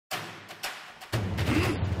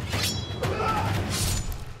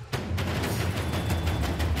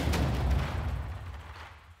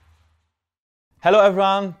Hello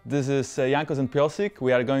everyone, this is Jankos and Pyosik.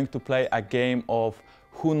 We are going to play a game of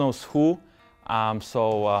Who Knows Who.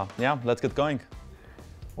 Yeah, let's get going.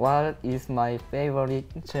 What is my favorite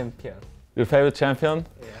champion? Your favorite champion?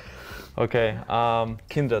 Yeah. Okay,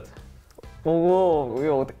 Kindred. 오,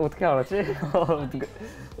 이거 어떻게 알았지?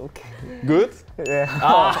 오케이. Good? Yeah.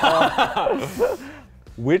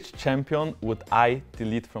 Which champion would I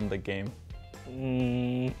delete from the game?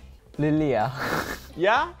 릴리야.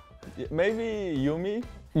 Yeah? Maybe Yumi?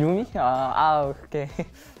 유미? 오케이.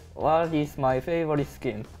 What is my favorite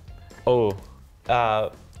skin? Oh,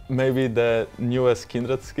 maybe the newest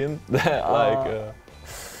Kindred skin?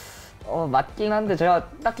 맞긴 한데 제가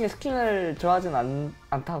딱히 스킨을 좋아하진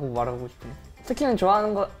않다고 말하고 싶어요. 스킨을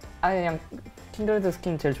좋아하는 거 그냥 킨드레드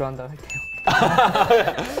스킨 제일 좋아한다고 할게요.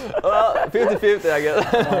 50-50, I guess.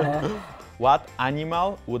 What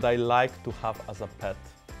animal would I like to have as a pet?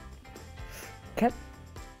 캣?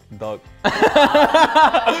 Dog.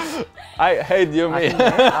 I hate Yumi.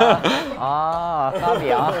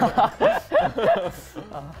 깝이야.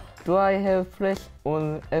 Do I have flash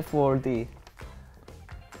on F or D?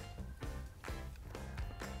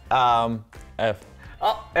 F.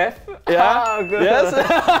 F? Yeah? Good. Yes?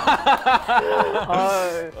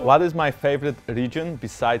 What is my favorite region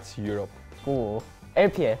besides Europe? 오,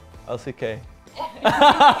 LPL. LCK.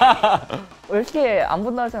 왜 이렇게 안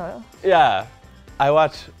본다 하잖아요? Yeah, I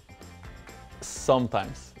watch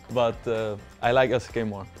sometimes, but I like LCK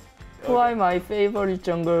more. Who are my favorite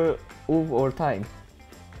jungle of all time?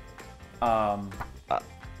 I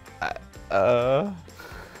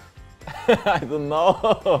don't know.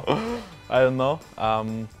 I don't know.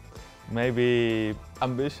 Maybe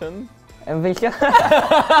Ambition? Ambition?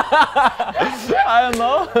 I don't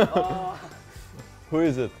know. Who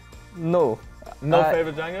is it? No. No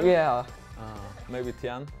favorite jungle? Yeah. Maybe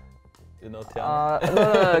Tian? You know Tian?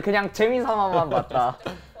 No, 그냥 재미삼아만 봤다.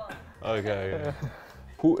 Okay.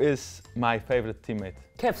 Who is my favorite teammate?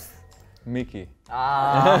 Caps. Mickey.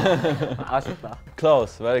 아쉽다.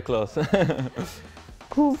 Close, very close.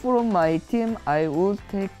 Who from my team I would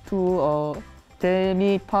take to a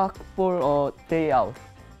Demi Park for a day out?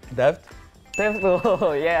 Deft? Deft,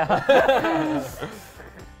 yeah.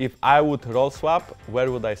 If I would role swap,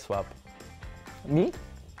 where would I swap? Me?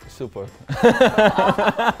 Support.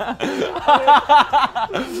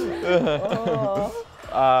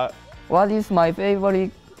 What is my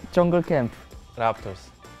favorite jungle camp? Raptors.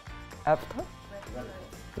 After?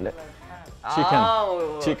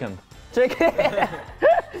 Chicken. Chicken.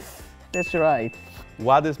 That's right.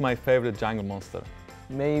 What is my favorite jungle monster?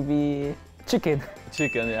 Maybe chicken.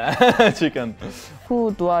 Chicken, yeah. Chicken.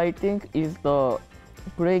 Who do I think is the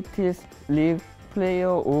greatest league player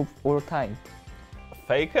of all time?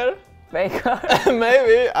 Faker? Faker?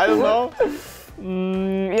 Maybe, I don't know.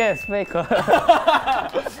 Yes, Faker.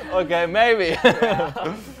 Okay, maybe.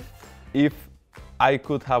 Yeah. If I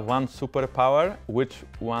could have one superpower, which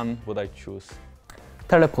one would I choose?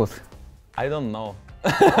 Teleport. I don't know.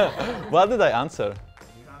 What did I answer?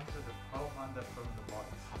 You answered the commander from the box.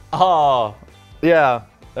 Oh, yeah.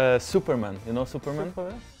 Superman. You know Superman?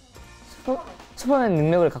 슈퍼맨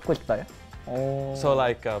능력을 갖고 싶다요? So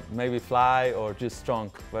like maybe fly or just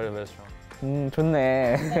strong, very very strong.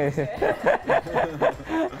 좋네.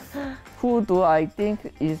 Who do I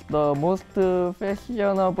think is the most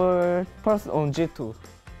fashionable person on G2?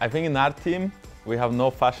 I think in our team we have no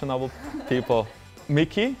fashionable people.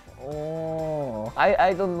 Mickey? Oh,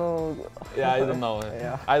 I don't know. Yeah, I don't know.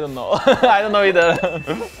 Yeah. I don't know. I don't know either.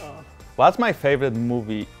 What's my favorite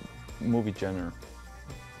movie genre?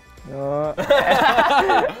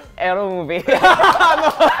 Aero movie.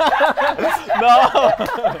 No.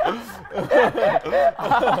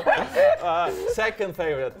 Second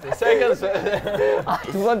favorite.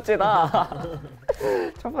 두 번째다.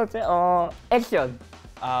 첫 번째 액션.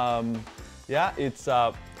 Yeah, it's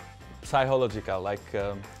psychological, like.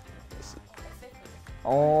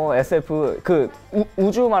 SF 그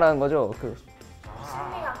우주 말하는 거죠? 그.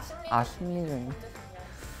 심리학. 심리적인.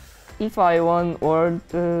 If I won world,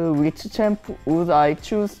 which champ would I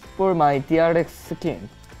choose for my DRX skin?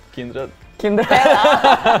 Kindred. Kindred.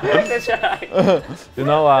 That's right. You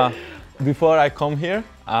know, before I come here,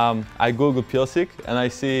 I Google Pyosik and I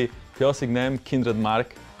see Pyosik name Kindred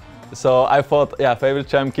Mark. So I thought, yeah, favorite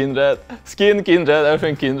champ Kindred, skin Kindred,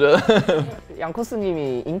 everything Kindred.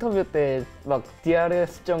 양코스님이 인터뷰 때 막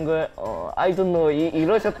DRX 정글 I don't know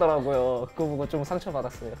이러셨더라고요. 그거 보고 좀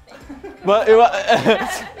상처받았어요. But it was,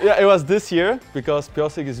 yeah, it was this year because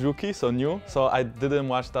Pyosik is rookie, so new. So I didn't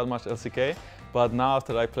watch that much LCK. But now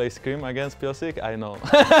after I play Scrim against Pyosik, I know.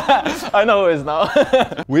 I know who is now.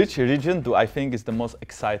 Which region do I think is the most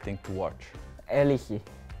exciting to watch? LEC.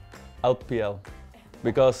 LPL.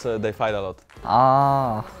 Because they fight a lot.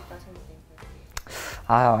 아,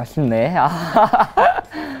 아쉽네.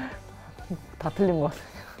 다 틀린 것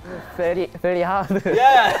같아요. Very hard.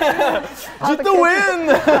 Yeah! Just to win!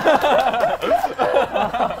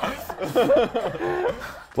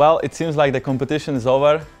 Well, it seems like the competition is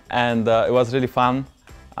over and it was really fun.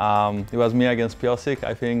 It was me against Pyosik.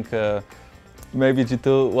 I think maybe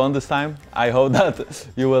G2 won this time. I hope that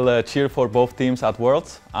you will cheer for both teams at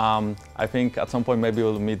Worlds. I think at some point maybe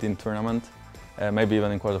we'll meet in tournament, maybe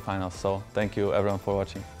even in quarterfinals. So thank you everyone for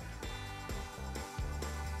watching.